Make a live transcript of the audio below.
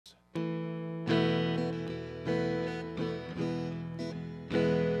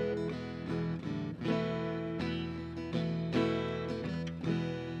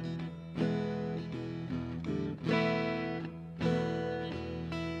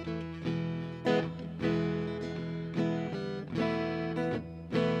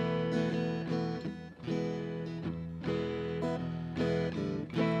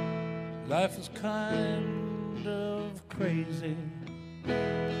Life is kind of crazy.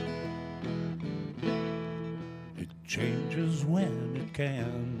 It changes when it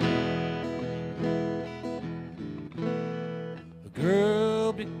can. A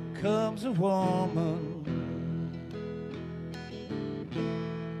girl becomes a woman,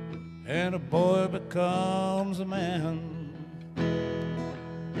 and a boy becomes a man.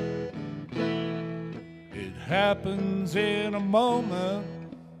 It happens in a moment,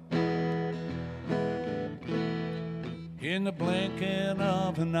 in the blinking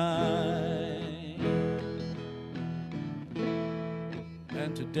of an eye.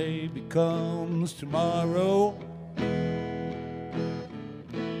 And today becomes tomorrow,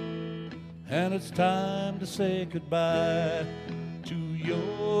 and it's time to say goodbye to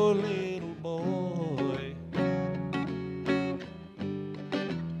your little boy,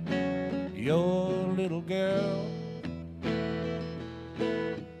 your little girl.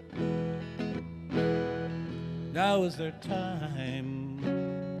 Now is their time.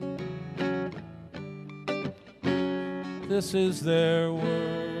 This is their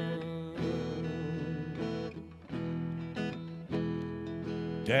world.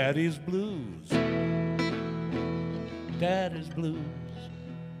 Daddy's blues, Daddy's blues,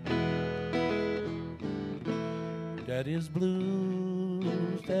 Daddy's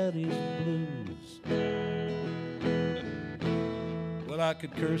blues, Daddy's blues. Well, I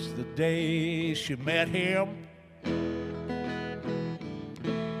could curse the day she met him,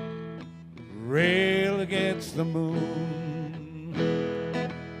 rail against the moon,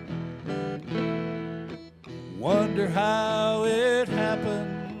 wonder how it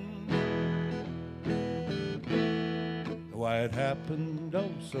happened, why it happened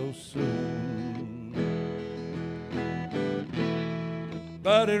oh so soon.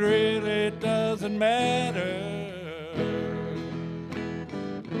 But it really doesn't matter,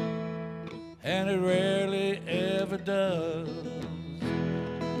 and it rarely ever does.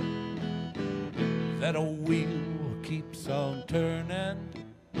 That old wheel keeps on turning,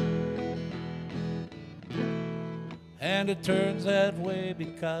 and it turns that way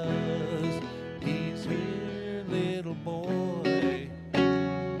because he's here, little boy.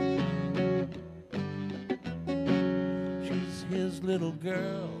 She's his little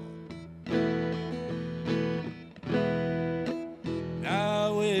girl.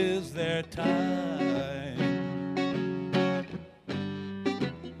 Now is their time.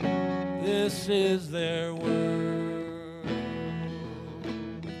 This is their world.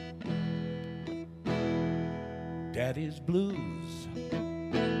 Daddy's blues.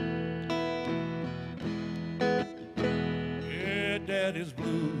 Yeah, Daddy's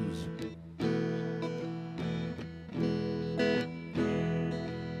blues.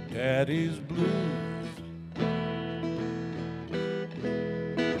 Daddy's blues.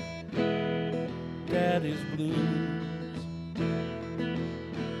 Daddy's blues.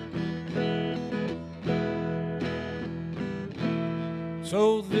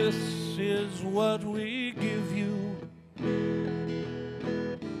 So this is what we give you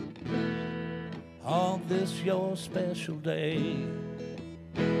on this your special day.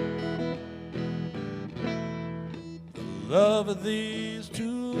 The love of these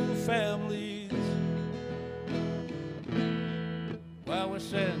two families, while we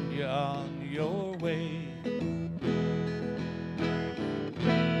send you on your way.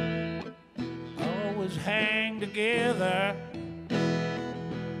 Always hang together,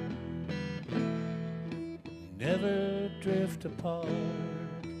 never drift apart,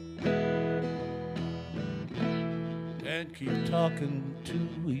 and keep talking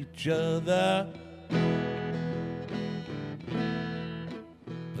to each other,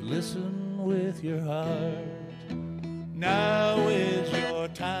 but listen with your heart. Now is your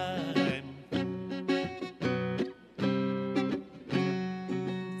time.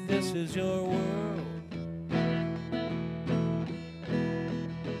 This is your world.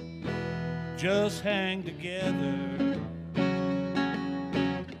 Just hang together.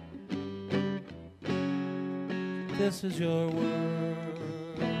 This is your world.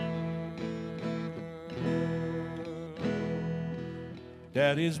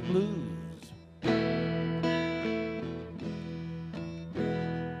 Daddy's blues.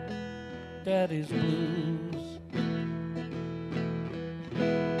 Daddy's blues.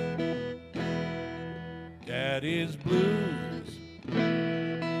 Daddy's blues.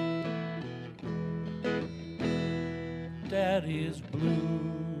 Daddy's blues.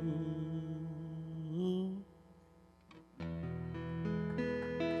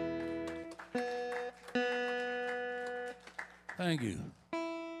 Thank you.